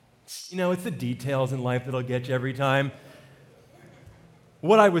You know, it's the details in life that'll get you every time.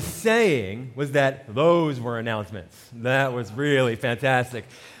 What I was saying was that those were announcements. That was really fantastic.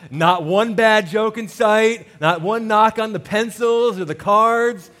 Not one bad joke in sight, not one knock on the pencils or the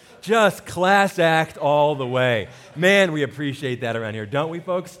cards, just class act all the way. Man, we appreciate that around here, don't we,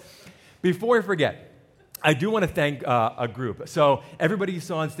 folks? Before I forget, I do want to thank a group. So everybody you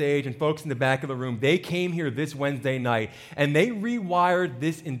saw on stage and folks in the back of the room, they came here this Wednesday night, and they rewired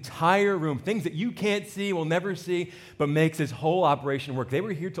this entire room, things that you can't see, will never see, but makes this whole operation work. They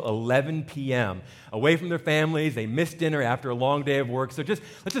were here till 11 p.m., away from their families. They missed dinner after a long day of work. So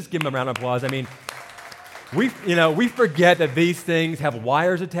let's just give them a round of applause. I mean, we forget that these things have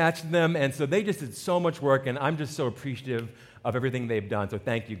wires attached to them, and so they just did so much work, and I'm just so appreciative of everything they've done. So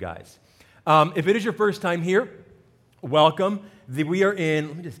thank you, guys. If it is your first time here, welcome. We are in,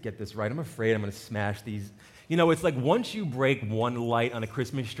 let me just get this right. I'm afraid I'm going to smash these. You know, it's like once you break one light on a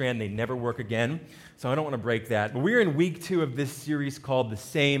Christmas strand, they never work again. So I don't want to break that. But we're in week 2 of this series called The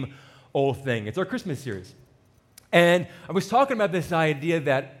Same Old Thing. It's our Christmas series. And I was talking about this idea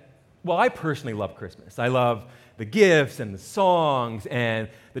that, well, I personally love Christmas. I love the gifts and the songs and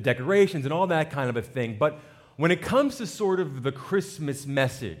the decorations and all that kind of a thing. But when it comes to sort of the Christmas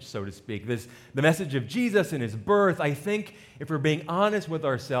message, so to speak, the message of Jesus and his birth, I think if we're being honest with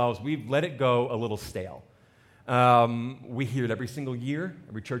ourselves, we've let it go a little stale. We hear it every single year.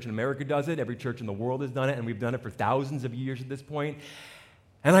 Every church in America does it. Every church in the world has done it, and we've done it for thousands of years at this point.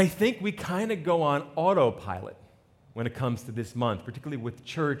 And I think we kind of go on autopilot when it comes to this month, particularly with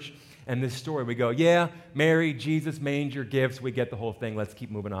church and this story. We go, yeah, Mary, Jesus, manger, gifts, we get the whole thing. Let's keep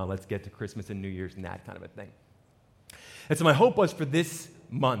moving on. Let's get to Christmas and New Year's and that kind of a thing. And so my hope was for this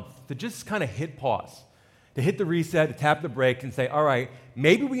month to just kind of hit pause, to hit the reset, to tap the brakes and say, all right,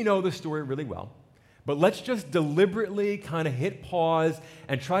 maybe we know the story really well, but let's just deliberately kind of hit pause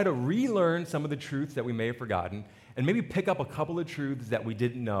and try to relearn some of the truths that we may have forgotten and maybe pick up a couple of truths that we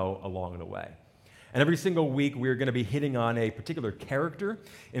didn't know along the way. And every single week, we're going to be hitting on a particular character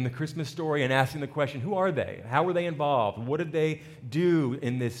in the Christmas story and asking the question, who are they? How were they involved? What did they do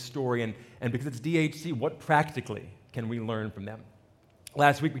in this story? And because it's DHC, what practically can we learn from them?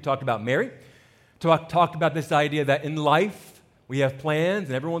 Last week, we talked about Mary, talked about this idea that in life, we have plans,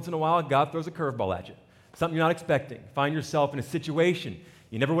 and every once in a while, God throws a curveball at you, something you're not expecting. Find yourself in a situation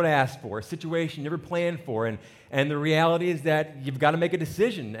you never would have asked for, a situation you never planned for, and the reality is that you've got to make a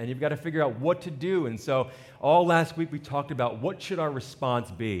decision, and you've got to figure out what to do. And so all last week, we talked about what should our response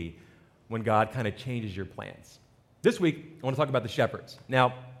be when God kind of changes your plans. This week, I want to talk about the shepherds.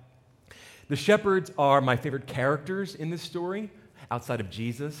 Now, the shepherds are my favorite characters in this story, outside of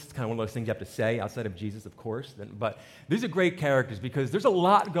Jesus. It's kind of one of those things you have to say, outside of Jesus, of course. But these are great characters because there's a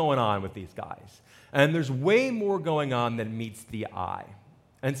lot going on with these guys. And there's way more going on than meets the eye.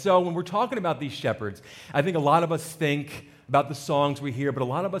 And so when we're talking about these shepherds, I think a lot of us think about the songs we hear, but a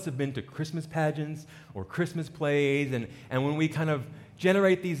lot of us have been to Christmas pageants or Christmas plays, and when we kind of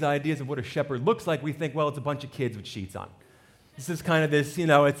generate these ideas of what a shepherd looks like, we think, well, it's a bunch of kids with sheets on. This is kind of this,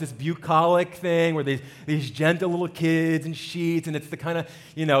 it's this bucolic thing where these gentle little kids and sheets, and it's the kind of,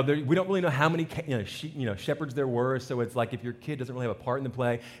 we don't really know how many, shepherds there were, so it's like if your kid doesn't really have a part in the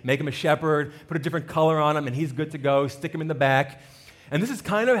play, make him a shepherd, put a different color on him, and he's good to go, stick him in the back. And this is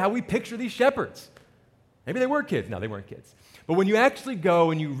kind of how we picture these shepherds. Maybe they were kids. No, they weren't kids. But when you actually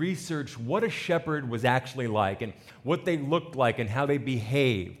go and you research what a shepherd was actually like and what they looked like and how they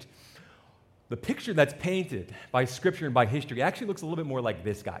behaved, the picture that's painted by Scripture and by history actually looks a little bit more like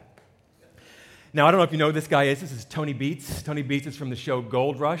this guy. Now, I don't know if you know who this guy is. This is Tony Beets. Tony Beets is from the show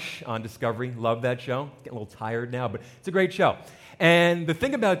Gold Rush on Discovery. Love that show. Getting a little tired now, but it's a great show. And the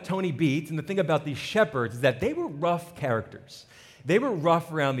thing about Tony Beets and the thing about these shepherds is that they were rough characters. They were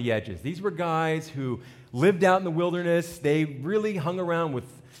rough around the edges. These were guys who lived out in the wilderness. They really hung around with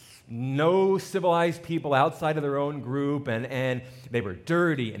no civilized people outside of their own group, and they were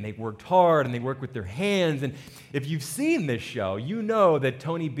dirty, and they worked hard, and they worked with their hands. And if you've seen this show, you know that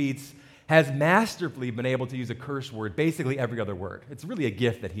Tony Beets has masterfully been able to use a curse word, basically every other word. It's really a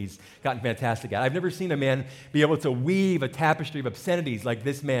gift that he's gotten fantastic at. I've never seen a man be able to weave a tapestry of obscenities like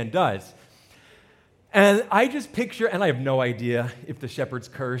this man does. And I just picture, and I have no idea if the shepherds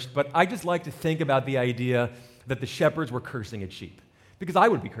cursed, but I just like to think about the idea that the shepherds were cursing at sheep. Because I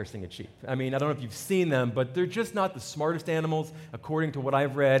would be cursing at sheep. I mean, I don't know if you've seen them, but they're just not the smartest animals, according to what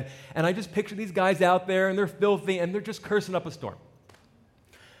I've read. And I just picture these guys out there, and they're filthy, and they're just cursing up a storm.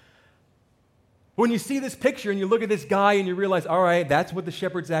 When you see this picture, and you look at this guy, and you realize, all right, that's what the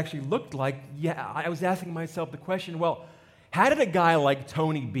shepherds actually looked like, yeah, I was asking myself the question, well, how did a guy like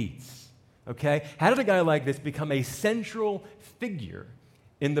Tony Beets, okay? How did a guy like this become a central figure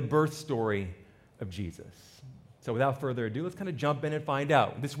in the birth story of Jesus. So without further ado, let's kind of jump in and find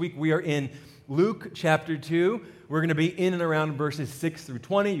out. This week we are in Luke chapter 2. We're going to be in and around verses 6 through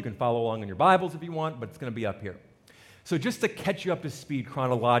 20. You can follow along in your Bibles if you want, but it's going to be up here. So just to catch you up to speed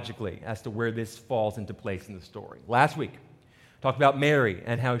chronologically as to where this falls into place in the story. Last week, talked about Mary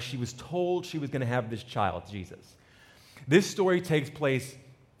and how she was told she was going to have this child, Jesus. This story takes place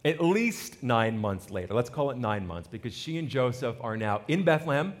at least 9 months later. Let's call it 9 months, because she and Joseph are now in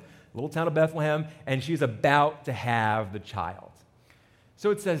Bethlehem, little town of Bethlehem, and she's about to have the child. So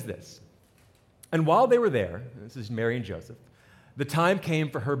it says this, and while they were there, this is Mary and Joseph, the time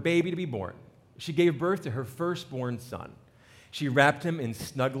came for her baby to be born. She gave birth to her firstborn son. She wrapped him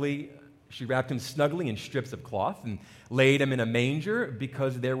snugly in strips of cloth and laid him in a manger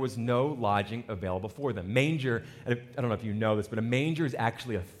because there was no lodging available for them. Manger, I don't know if you know this, but a manger is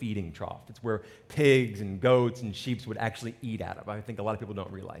actually a feeding trough. It's where pigs and goats and sheep would actually eat out of. I think a lot of people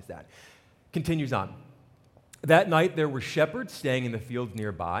don't realize that. Continues on. That night there were shepherds staying in the fields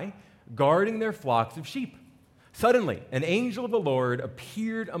nearby, guarding their flocks of sheep. Suddenly, an angel of the Lord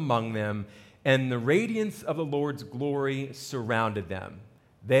appeared among them, and the radiance of the Lord's glory surrounded them.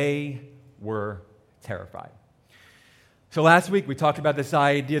 They were terrified. So last week we talked about this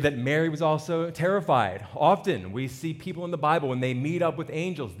idea that Mary was also terrified. Often we see people in the Bible, when they meet up with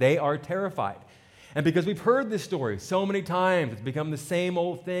angels, they are terrified. And because we've heard this story so many times, it's become the same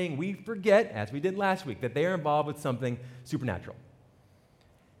old thing, we forget, as we did last week, that they are involved with something supernatural.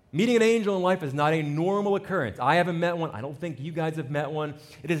 Meeting an angel in life is not a normal occurrence. I haven't met one. I don't think you guys have met one.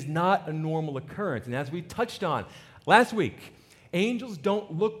 It is not a normal occurrence. And as we touched on last week, angels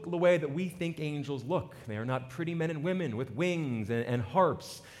don't look the way that we think angels look. They are not pretty men and women with wings and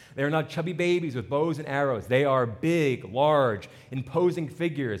harps. They are not chubby babies with bows and arrows. They are big, large, imposing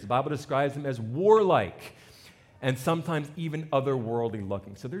figures. The Bible describes them as warlike and sometimes even otherworldly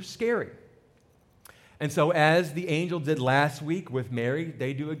looking. So they're scary. And so as the angel did last week with Mary,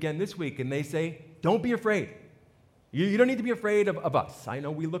 they do again this week, and they say, don't be afraid. You don't need to be afraid of us. I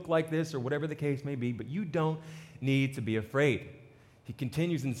know we look like this or whatever the case may be, but you don't need to be afraid. He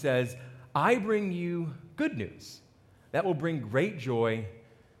continues and says, I bring you good news that will bring great joy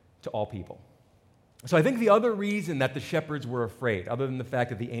to all people. So I think the other reason that the shepherds were afraid, other than the fact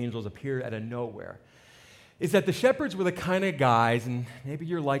that the angels appeared out of nowhere, is that the shepherds were the kind of guys, and maybe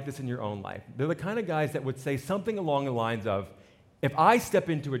you're like this in your own life, they're the kind of guys that would say something along the lines of, if I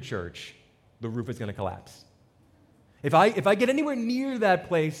step into a church, the roof is going to collapse. If I get anywhere near that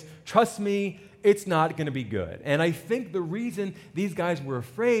place, trust me, it's not going to be good. And I think the reason these guys were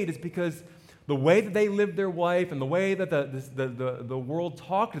afraid is because the way that they lived their life and the way that the world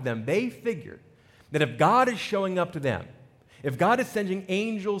talked to them, they figured that if God is showing up to them, if God is sending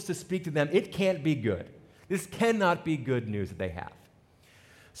angels to speak to them, it can't be good. This cannot be good news that they have.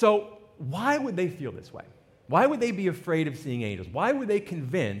 So why would they feel this way? Why would they be afraid of seeing angels? Why were they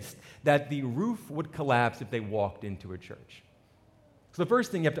convinced that the roof would collapse if they walked into a church? So the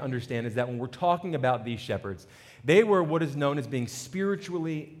first thing you have to understand is that when we're talking about these shepherds, they were what is known as being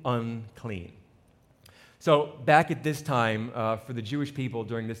spiritually unclean. So back at this time, for the Jewish people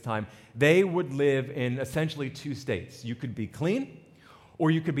during this time, they would live in essentially two states. You could be clean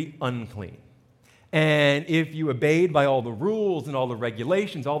or you could be unclean. And if you obeyed by all the rules and all the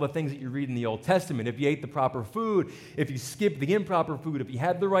regulations, all the things that you read in the Old Testament, if you ate the proper food, if you skipped the improper food, if you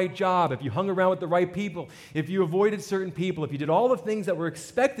had the right job, if you hung around with the right people, if you avoided certain people, if you did all the things that were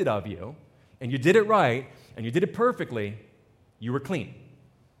expected of you, and you did it right, and you did it perfectly, you were clean.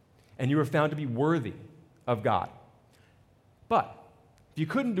 And you were found to be worthy of God. But if you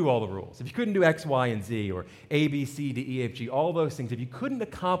couldn't do all the rules, if you couldn't do X, Y, and Z, or A, B, C, D, E, F, G, all those things, if you couldn't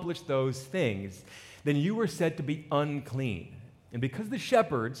accomplish those things, then you were said to be unclean. And because the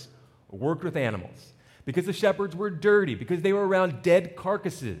shepherds worked with animals, because the shepherds were dirty, because they were around dead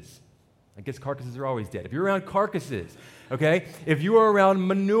carcasses, I guess carcasses are always dead. If you're around carcasses, okay, if you were around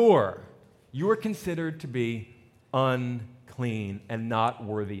manure, you were considered to be unclean and not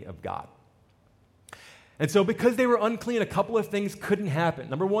worthy of God. And so because they were unclean, a couple of things couldn't happen.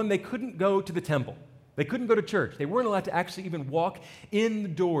 Number one, they couldn't go to the temple. They couldn't go to church. They weren't allowed to actually even walk in the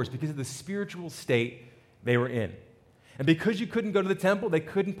doors because of the spiritual state they were in. And because you couldn't go to the temple, they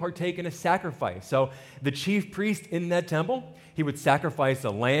couldn't partake in a sacrifice. So the chief priest in that temple, he would sacrifice a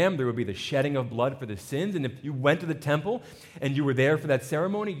lamb. There would be the shedding of blood for the sins. And if you went to the temple and you were there for that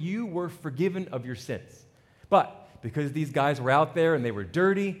ceremony, you were forgiven of your sins. But because these guys were out there and they were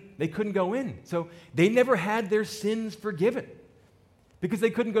dirty, they couldn't go in. So they never had their sins forgiven. Because they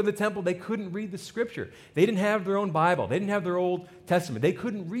couldn't go to the temple, they couldn't read the scripture. They didn't have their own Bible. They didn't have their Old Testament. They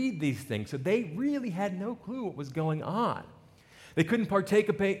couldn't read these things. So they really had no clue what was going on. They couldn't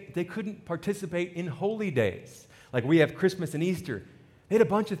participate in holy days, like we have Christmas and Easter. They had a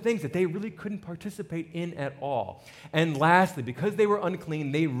bunch of things that they really couldn't participate in at all. And lastly, because they were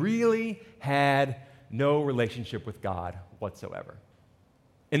unclean, they really had no relationship with God whatsoever.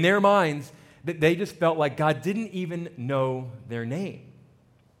 In their minds, they just felt like God didn't even know their name.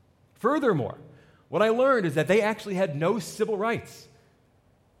 Furthermore, what I learned is that they actually had no civil rights.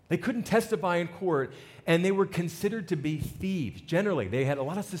 They couldn't testify in court, and they were considered to be thieves. Generally, they had a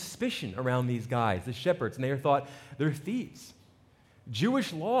lot of suspicion around these guys, the shepherds, and they thought they're thieves.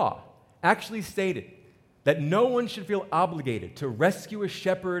 Jewish law actually stated that no one should feel obligated to rescue a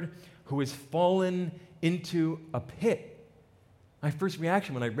shepherd who has fallen into a pit. My first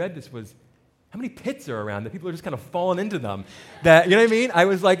reaction when I read this was, how many pits are around that people are just kind of falling into them? That, you know what I mean? I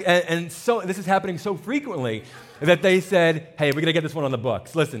was like, and so this is happening so frequently that they said, hey, we're going to get this one on the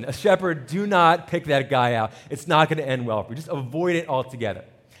books. Listen, a shepherd, do not pick that guy out. It's not going to end well for you. Just avoid it altogether.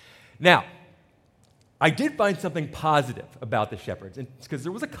 Now, I did find something positive about the shepherds, because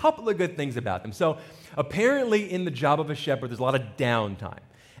there was a couple of good things about them. So apparently in the job of a shepherd, there's a lot of downtime.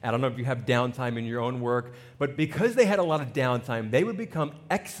 I don't know if you have downtime in your own work, but because they had a lot of downtime, they would become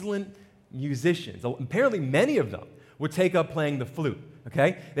excellent musicians. Apparently many of them would take up playing the flute,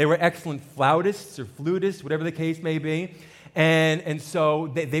 okay? They were excellent flautists or flutists, whatever the case may be, and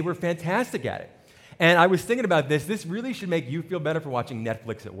so they were fantastic at it. And I was thinking about this. This really should make you feel better for watching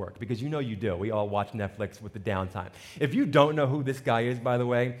Netflix at work, because you know you do. We all watch Netflix with the downtime. If you don't know who this guy is, by the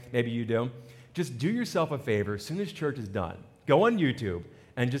way, maybe you do, just do yourself a favor. As soon as church is done, go on YouTube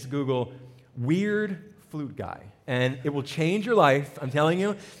and just Google weird flute guy. And it will change your life. I'm telling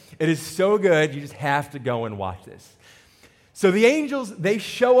you, it is so good. You just have to go and watch this. So the angels, they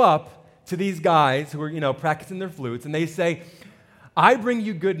show up to these guys who are, practicing their flutes, and they say, I bring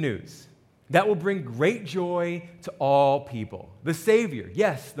you good news that will bring great joy to all people. The Savior,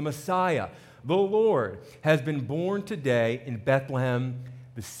 yes, the Messiah, the Lord, has been born today in Bethlehem,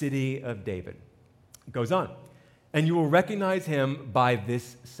 the city of David. It goes on. And you will recognize him by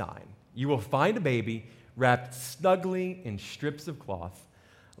this sign. You will find a baby wrapped snugly in strips of cloth,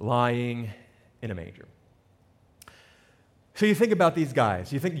 lying in a manger. So you think about these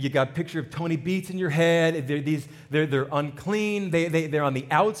guys. You think you got a picture of Tony Beats in your head. They're unclean. They're on the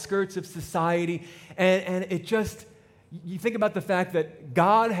outskirts of society. And it just, you think about the fact that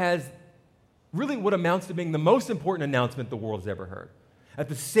God has really what amounts to being the most important announcement the world has ever heard. That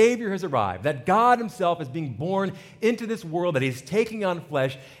the Savior has arrived, that God himself is being born into this world, that he's taking on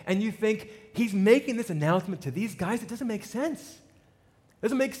flesh, and you think he's making this announcement to these guys. It doesn't make sense. It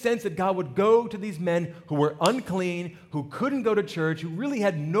doesn't make sense that God would go to these men who were unclean, who couldn't go to church, who really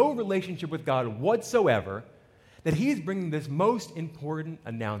had no relationship with God whatsoever, that he's bringing this most important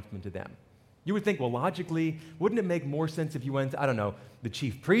announcement to them. You would think, well, logically, wouldn't it make more sense if you went to, I don't know, the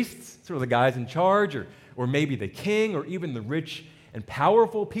chief priests, sort of the guys in charge, or maybe the king, or even the rich and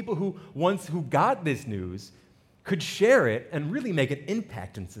powerful people who got this news could share it and really make an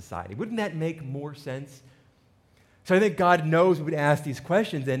impact in society. Wouldn't that make more sense? So I think God knows we would ask these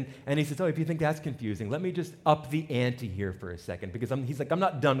questions, and he says, if you think that's confusing, let me just up the ante here for a second, because he's like, I'm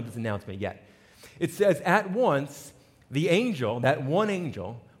not done with this announcement yet. It says, at once, the angel, that one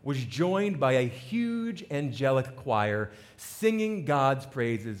angel, was joined by a huge angelic choir singing God's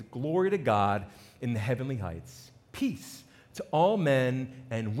praises, glory to God in the heavenly heights, peace to all men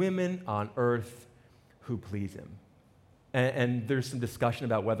and women on earth who please him. And there's some discussion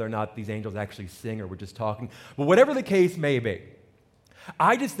about whether or not these angels actually sing or we're just talking. But whatever the case may be,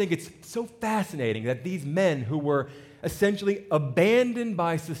 I just think it's so fascinating that these men who were essentially abandoned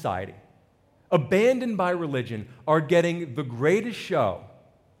by society, abandoned by religion, are getting the greatest show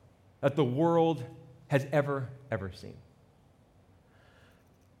that the world has ever seen.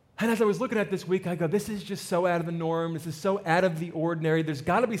 And as I was looking at this week, I go, this is just so out of the norm. This is so out of the ordinary. There's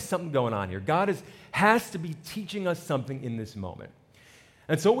got to be something going on here. God has to be teaching us something in this moment.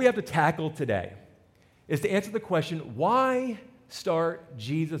 And so what we have to tackle today is to answer the question, why start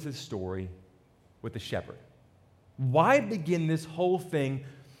Jesus' story with the shepherd? Why begin this whole thing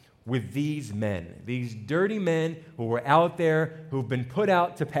with these men, these dirty men who were out there, who've been put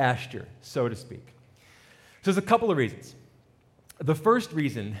out to pasture, so to speak? So there's a couple of reasons. The first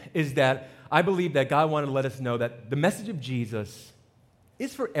reason is that I believe that God wanted to let us know that the message of Jesus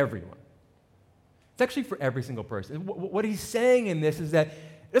is for everyone. It's actually for every single person. What he's saying in this is that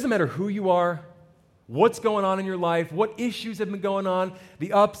it doesn't matter who you are, what's going on in your life, what issues have been going on,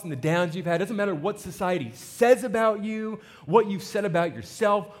 the ups and the downs you've had. It doesn't matter what society says about you, what you've said about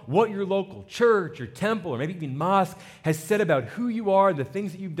yourself, what your local church or temple or maybe even mosque has said about who you are, the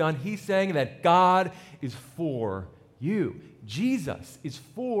things that you've done. He's saying that God is for you. Jesus is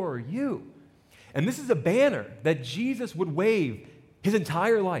for you. And this is a banner that Jesus would wave his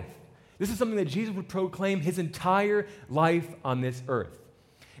entire life. This is something that Jesus would proclaim his entire life on this earth.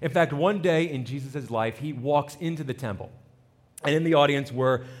 In fact, one day in Jesus' life, he walks into the temple. And in the audience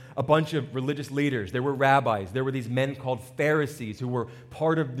were a bunch of religious leaders. There were rabbis. There were these men called Pharisees who were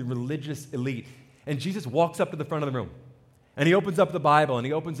part of the religious elite. And Jesus walks up to the front of the room. And he opens up the Bible, and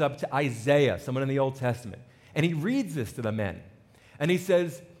he opens up to Isaiah, someone in the Old Testament. And he reads this to the men. And he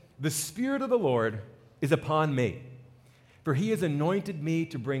says, "The Spirit of the Lord is upon me, for he has anointed me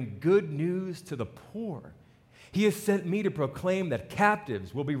to bring good news to the poor. He has sent me to proclaim that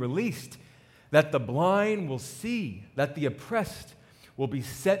captives will be released, that the blind will see, that the oppressed will be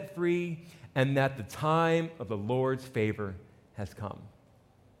set free, and that the time of the Lord's favor has come."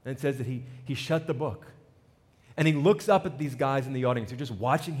 And it says that he shut the book. And he looks up at these guys in the audience who are just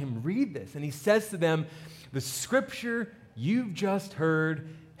watching him read this. And he says to them, "The scripture you've just heard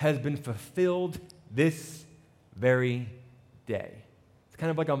has been fulfilled this very day." It's kind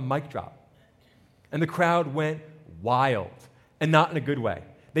of like a mic drop. And the crowd went wild, and not in a good way.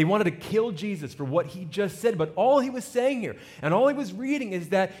 They wanted to kill Jesus for what he just said, but all he was saying here, and all he was reading, is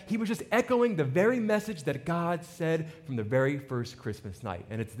that he was just echoing the very message that God said from the very first Christmas night.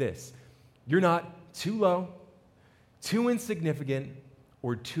 And it's this: you're not too low, too insignificant,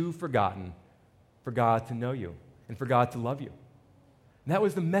 or too forgotten for God to know you and for God to love you. And that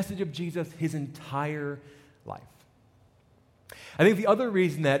was the message of Jesus his entire life. I think the other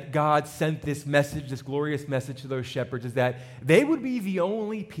reason that God sent this message, this glorious message to those shepherds, is that they would be the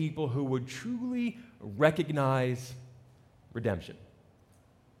only people who would truly recognize redemption.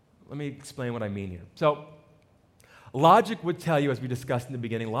 Let me explain what I mean here. So, logic would tell you, as we discussed in the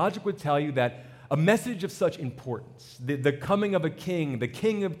beginning, logic would tell you that a message of such importance, the coming of a king, the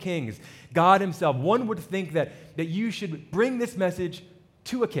King of Kings, God himself, one would think that you should bring this message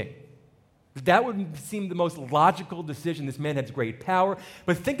to a king. That would seem the most logical decision. This man has great power.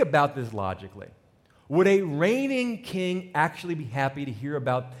 But think about this logically. Would a reigning king actually be happy to hear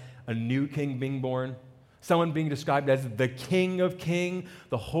about a new king being born? Someone being described as the King of Kings,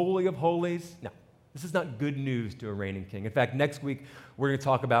 the Holy of Holies? No, this is not good news to a reigning king. In fact, next week, we're going to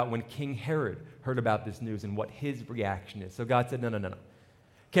talk about when King Herod heard about this news and what his reaction is. So God said, no.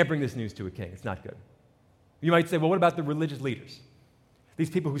 Can't bring this news to a king. It's not good. You might say, well, what about the religious leaders? These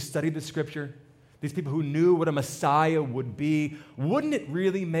people who studied the scripture, these people who knew what a Messiah would be. Wouldn't it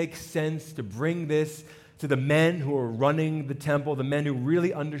really make sense to bring this to the men who are running the temple, the men who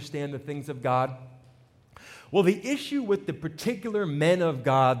really understand the things of God? Well, the issue with the particular men of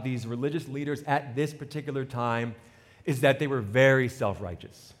God, these religious leaders at this particular time, is that they were very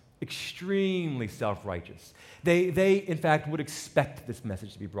self-righteous, extremely self-righteous. They, in fact, would expect this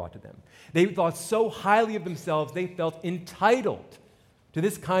message to be brought to them. They thought so highly of themselves, they felt entitled to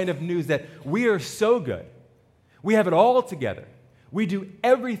this kind of news that we are so good, we have it all together, we do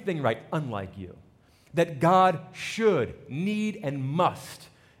everything right, unlike you, that God should, need, and must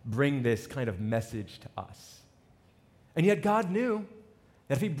bring this kind of message to us. And yet God knew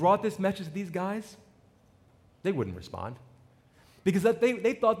that if he brought this message to these guys, they wouldn't respond. Because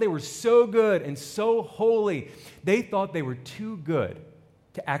they thought they were so good and so holy, they thought they were too good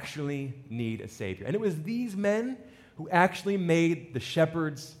to actually need a Savior. And it was these men who actually made the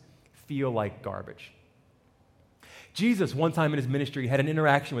shepherds feel like garbage. Jesus, one time in his ministry, had an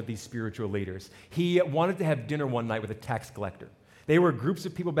interaction with these spiritual leaders. He wanted to have dinner one night with a tax collector. They were groups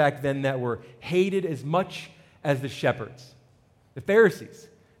of people back then that were hated as much as the shepherds. The Pharisees,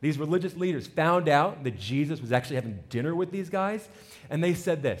 these religious leaders, found out that Jesus was actually having dinner with these guys, and they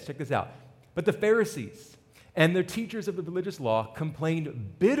said this, check this out. But the Pharisees and their teachers of the religious law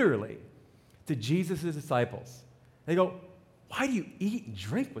complained bitterly to Jesus' disciples. They go, why do you eat and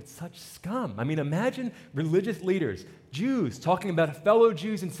drink with such scum? I mean, imagine religious leaders, Jews, talking about fellow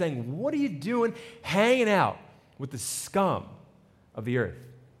Jews and saying, what are you doing hanging out with the scum of the earth?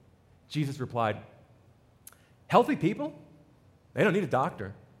 Jesus replied, healthy people, they don't need a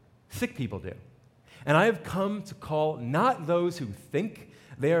doctor. Sick people do. And I have come to call not those who think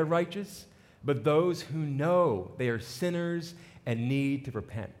they are righteous, but those who know they are sinners and need to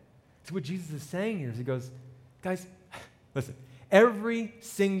repent. So what Jesus is saying here is he goes, guys, listen, every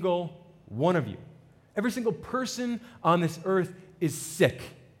single one of you, every single person on this earth is sick.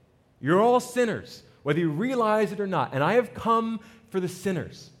 You're all sinners, whether you realize it or not. And I have come for the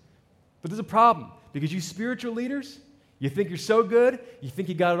sinners. But there's a problem, because you spiritual leaders, you think you're so good, you think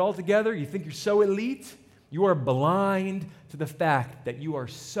you got it all together, you think you're so elite, you are blind to the fact that you are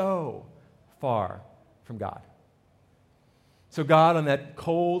so far from God. So God, on that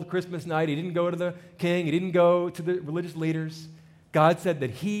cold Christmas night, he didn't go to the king, he didn't go to the religious leaders. God said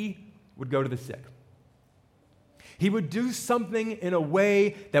that he would go to the sick. He would do something in a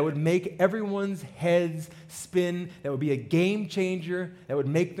way that would make everyone's heads spin, that would be a game changer, that would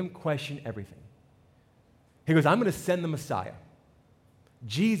make them question everything. He goes, I'm going to send the Messiah,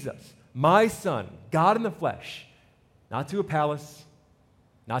 Jesus, my son, God in the flesh, not to a palace,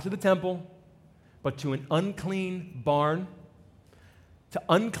 not to the temple, but to an unclean barn, to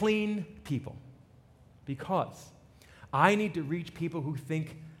unclean people. Because I need to reach people who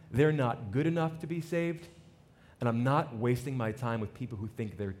think they're not good enough to be saved, and I'm not wasting my time with people who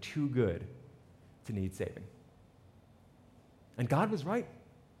think they're too good to need saving. And God was right.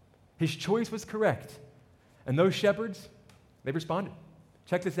 His choice was correct. And those shepherds, they responded.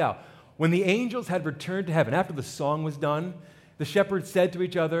 Check this out. When the angels had returned to heaven, after the song was done, the shepherds said to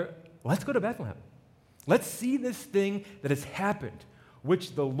each other, let's go to Bethlehem. Let's see this thing that has happened,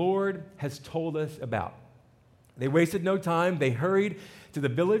 which the Lord has told us about. They wasted no time. They hurried to the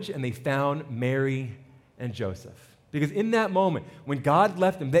village and they found Mary and Joseph. Because in that moment, when God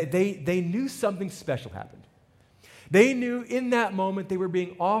left them, they knew something special happened. They knew in that moment they were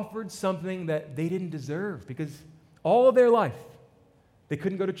being offered something that they didn't deserve, because all of their life, they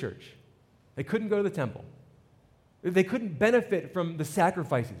couldn't go to church. They couldn't go to the temple. They couldn't benefit from the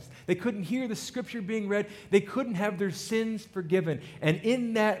sacrifices. They couldn't hear the scripture being read. They couldn't have their sins forgiven. And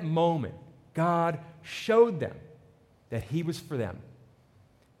in that moment, God showed them that he was for them,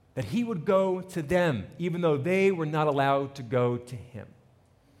 that he would go to them, even though they were not allowed to go to him.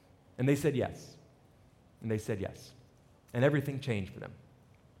 And they said yes. And they said yes. And everything changed for them.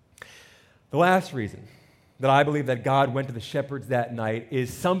 The last reason that I believe that God went to the shepherds that night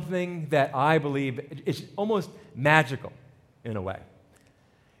is something that I believe is almost magical in a way.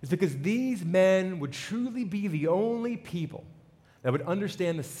 It's because these men would truly be the only people that would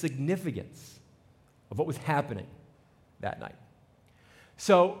understand the significance of what was happening that night.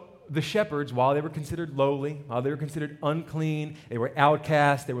 So the shepherds, while they were considered lowly, while they were considered unclean, they were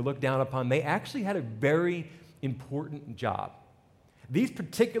outcast, they were looked down upon, they actually had a very important job. These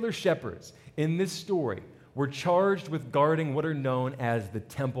particular shepherds in this story were charged with guarding what are known as the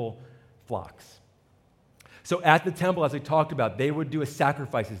temple flocks. So at the temple, as I talked about, they would do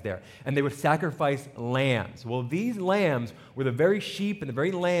sacrifices there, and they would sacrifice lambs. Well, these lambs were the very sheep and the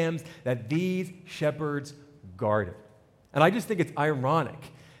very lambs that these shepherds guarded. And I just think it's ironic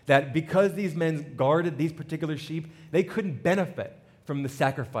that because these men guarded these particular sheep, they couldn't benefit from the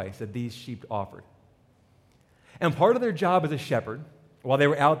sacrifice that these sheep offered. And part of their job as a shepherd, while they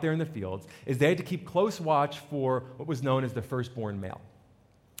were out there in the fields, is they had to keep close watch for what was known as the firstborn male.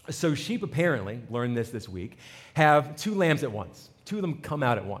 So sheep apparently, learned this week, have two lambs at once. Two of them come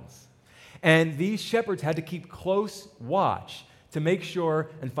out at once. And these shepherds had to keep close watch to make sure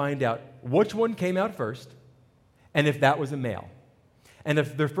and find out which one came out first and if that was a male. And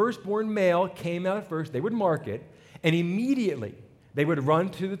if their firstborn male came out first, they would mark it, and immediately they would run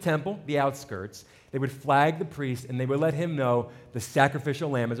to the temple, the outskirts, they would flag the priest, and they would let him know the sacrificial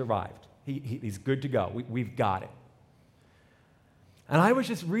lamb has arrived. He's good to go. We've got it. And I was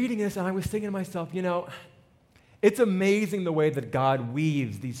just reading this, and I was thinking to myself, it's amazing the way that God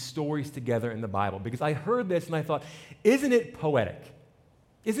weaves these stories together in the Bible, because I heard this and I thought, isn't it poetic?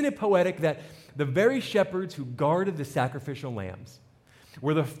 Isn't it poetic that the very shepherds who guarded the sacrificial lambs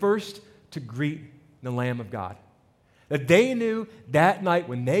were the first to greet the Lamb of God? That they knew that night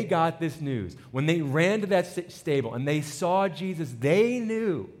when they got this news, when they ran to that stable and they saw Jesus, they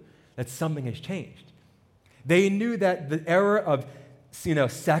knew that something has changed. They knew that the era of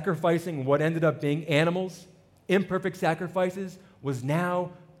sacrificing what ended up being animals, imperfect sacrifices, was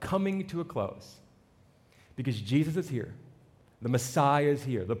now coming to a close. Because Jesus is here. The Messiah is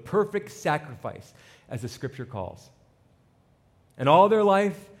here. The perfect sacrifice, as the scripture calls. And all their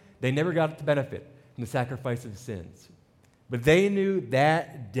life, they never got to benefit from the sacrifice of sins. But they knew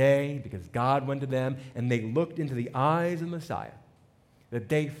that day, because God went to them and they looked into the eyes of the Messiah, that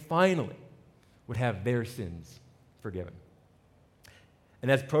they finally would have their sins forgiven. And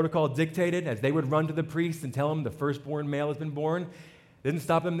as protocol dictated, as they would run to the priest and tell him the firstborn male has been born, they didn't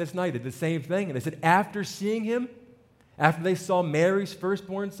stop them this night. They did the same thing. And they said after seeing him, after they saw Mary's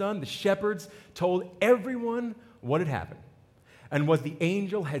firstborn son, the shepherds told everyone what had happened and what the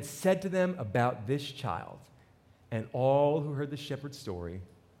angel had said to them about this child. And all who heard the shepherd's story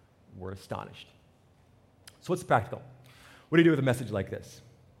were astonished. So what's practical? What do you do with a message like this?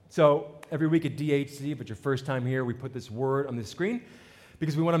 So every week at DHC, if it's your first time here, we put this word on the screen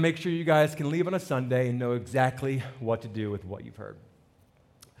because we want to make sure you guys can leave on a Sunday and know exactly what to do with what you've heard.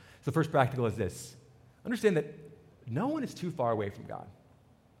 So the first practical is this. Understand that no one is too far away from God.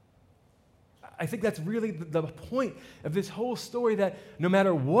 I think that's really the point of this whole story, that no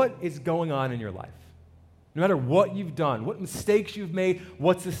matter what is going on in your life, no matter what you've done, what mistakes you've made,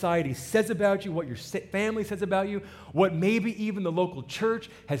 what society says about you, what your family says about you, what maybe even the local church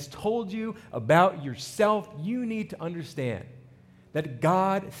has told you about yourself, you need to understand that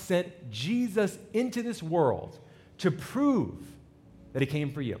God sent Jesus into this world to prove that he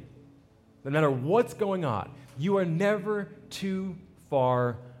came for you. No matter what's going on, you are never too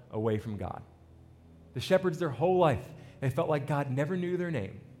far away from God. The shepherds, their whole life, they felt like God never knew their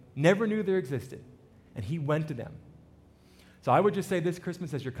name, never knew they existed, and he went to them. So I would just say this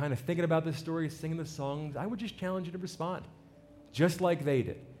Christmas, as you're kind of thinking about this story, singing the songs, I would just challenge you to respond, just like they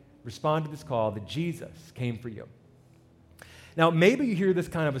did. Respond to this call that Jesus came for you. Now, maybe you hear this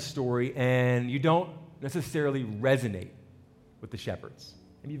kind of a story and you don't necessarily resonate with the shepherds.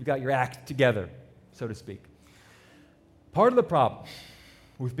 Maybe you've got your act together, so to speak. Part of the problem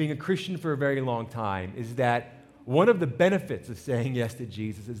with being a Christian for a very long time is that one of the benefits of saying yes to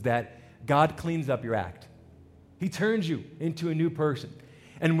Jesus is that God cleans up your act. He turns you into a new person.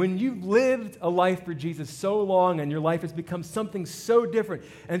 And when you've lived a life for Jesus so long and your life has become something so different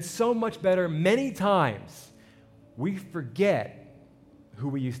and so much better, many times we forget who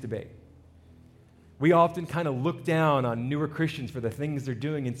we used to be. We often kind of look down on newer Christians for the things they're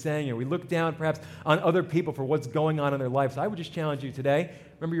doing and saying, or we look down perhaps on other people for what's going on in their lives. So I would just challenge you today,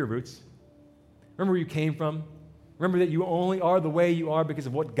 remember your roots. Remember where you came from. Remember that you only are the way you are because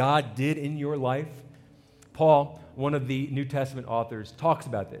of what God did in your life. Paul, one of the New Testament authors, talks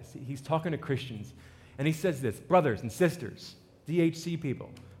about this. He's talking to Christians, and he says this: brothers and sisters, DHC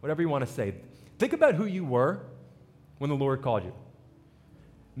people, whatever you want to say, think about who you were when the Lord called you.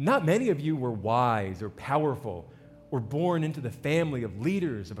 Not many of you were wise or powerful or born into the family of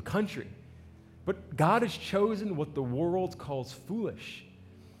leaders of a country. But God has chosen what the world calls foolish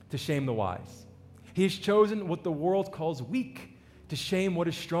to shame the wise. He has chosen what the world calls weak to shame what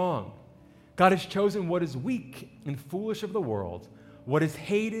is strong. God has chosen what is weak and foolish of the world, what is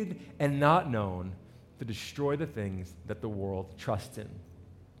hated and not known, to destroy the things that the world trusts in.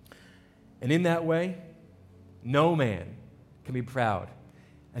 And in that way, no man can be proud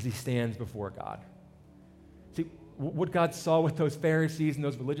as he stands before God. See, what God saw with those Pharisees and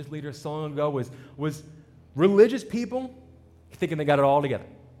those religious leaders so long ago was religious people thinking they got it all together,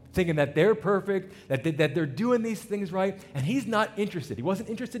 thinking that they're perfect, that they're doing these things right, and he's not interested. He wasn't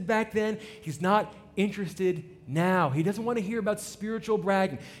interested back then. He's not interested now. He doesn't want to hear about spiritual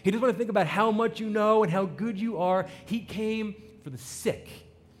bragging. He doesn't want to think about how much you know and how good you are. He came for the sick.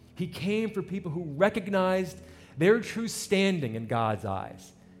 He came for people who recognized their true standing in God's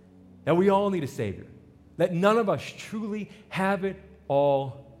eyes. That we all need a Savior. That none of us truly have it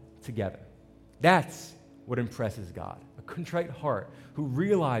all together. That's what impresses God. A contrite heart who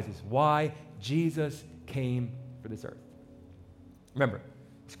realizes why Jesus came for this earth. Remember,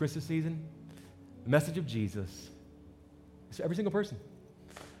 it's Christmas season. The message of Jesus is for every single person.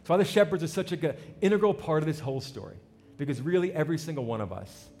 That's why the shepherds are such an integral part of this whole story. Because really every single one of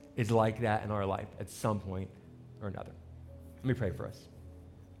us is like that in our life at some point or another. Let me pray for us.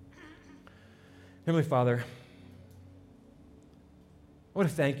 Heavenly Father, I want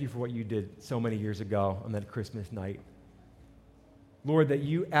to thank you for what you did so many years ago on that Christmas night. Lord, that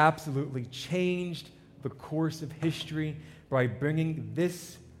you absolutely changed the course of history by bringing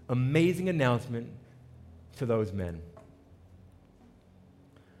this amazing announcement to those men.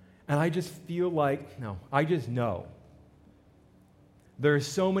 And I just feel like, I just know there are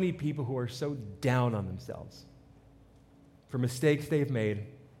so many people who are so down on themselves for mistakes they've made,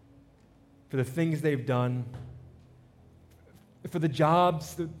 for the things they've done, for the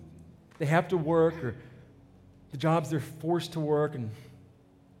jobs that they have to work, or the jobs they're forced to work. And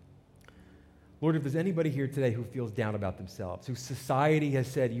Lord, if there's anybody here today who feels down about themselves, who society has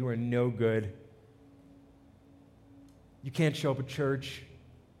said you are no good, you can't show up at church,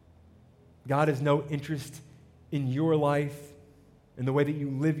 God has no interest in your life, in the way that you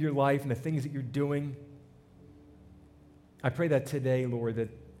live your life and the things that you're doing, I pray that today, Lord, that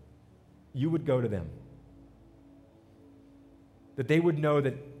you would go to them. That they would know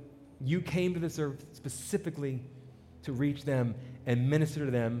that you came to this earth specifically to reach them and minister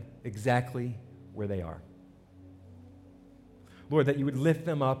to them exactly where they are. Lord, that you would lift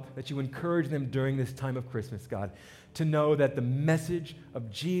them up, that you encourage them during this time of Christmas, God, to know that the message of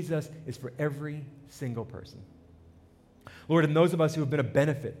Jesus is for every single person. Lord, and those of us who have been a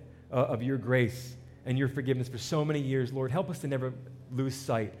benefit of your grace and your forgiveness for so many years, Lord, help us to never lose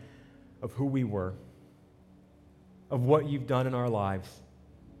sight of who we were, of what you've done in our lives.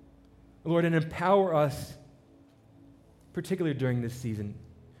 Lord, and empower us particularly during this season,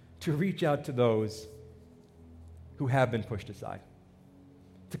 to reach out to those who have been pushed aside,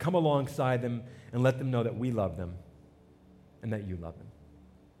 to come alongside them and let them know that we love them and that you love them.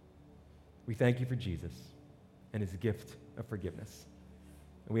 We thank you for Jesus and his gift of forgiveness.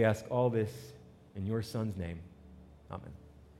 And we ask all this in your Son's name. Amen.